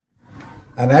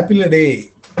An apple a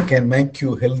day can make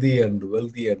you healthy and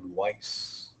wealthy and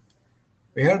wise.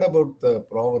 We heard about the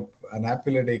proverb, an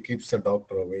apple a day keeps the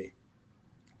doctor away.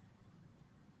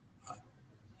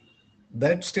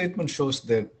 That statement shows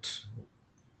that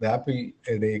the apple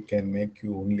a day can make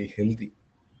you only healthy.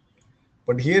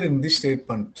 But here in this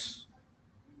statement,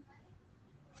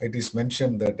 it is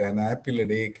mentioned that an apple a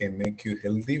day can make you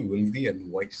healthy, wealthy, and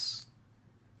wise.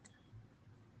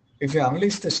 If you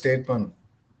analyze the statement,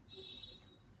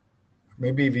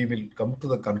 maybe we will come to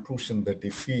the conclusion that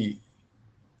if we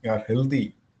are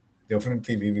healthy,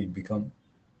 definitely we will become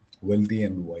wealthy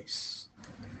and wise.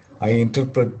 I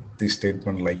interpret this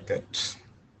statement like that.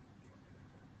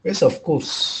 Yes, of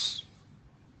course,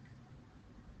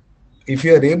 if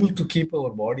we are able to keep our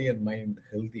body and mind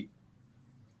healthy,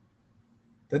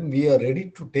 then we are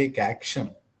ready to take action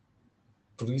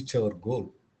to reach our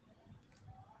goal,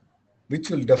 which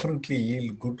will definitely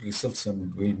yield good results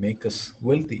and will make us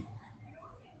wealthy.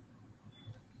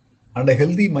 And a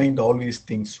healthy mind always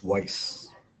thinks wise.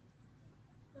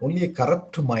 Only a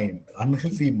corrupt mind,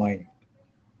 unhealthy mind,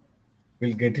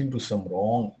 will get into some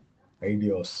wrong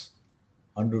ideas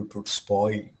and it would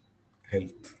spoil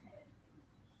health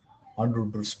and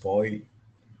it would spoil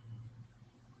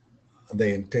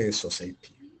the entire society.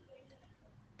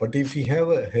 But if we have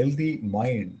a healthy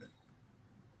mind,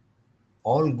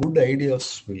 all good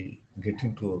ideas will get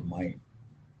into our mind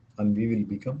and we will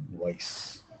become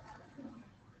wise.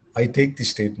 I take the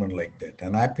statement like that.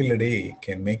 An apple a day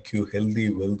can make you healthy,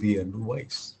 wealthy, and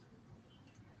wise.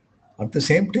 At the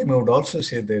same time, I would also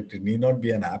say that it need not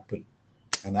be an apple.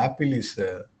 An apple is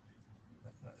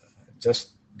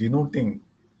just denoting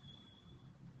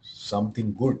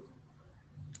something good.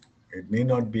 It may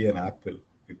not be an apple.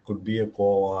 It could be a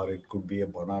guava, or it could be a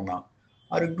banana,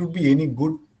 or it could be any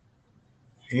good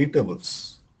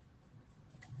eatables.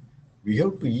 We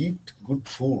have to eat good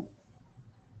food,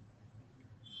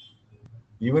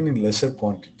 even in lesser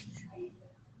quantity.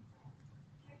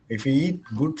 If we eat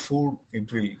good food,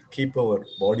 it will keep our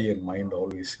body and mind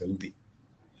always healthy.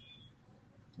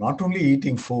 Not only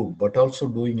eating food, but also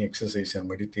doing exercise and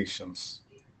meditations.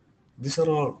 These are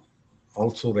all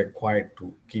also required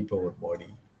to keep our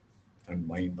body and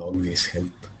mind always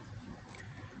healthy.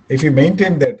 If we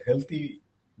maintain that healthy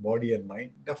body and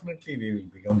mind, definitely we will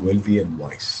become wealthy and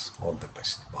wise. All the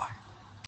best. Bye.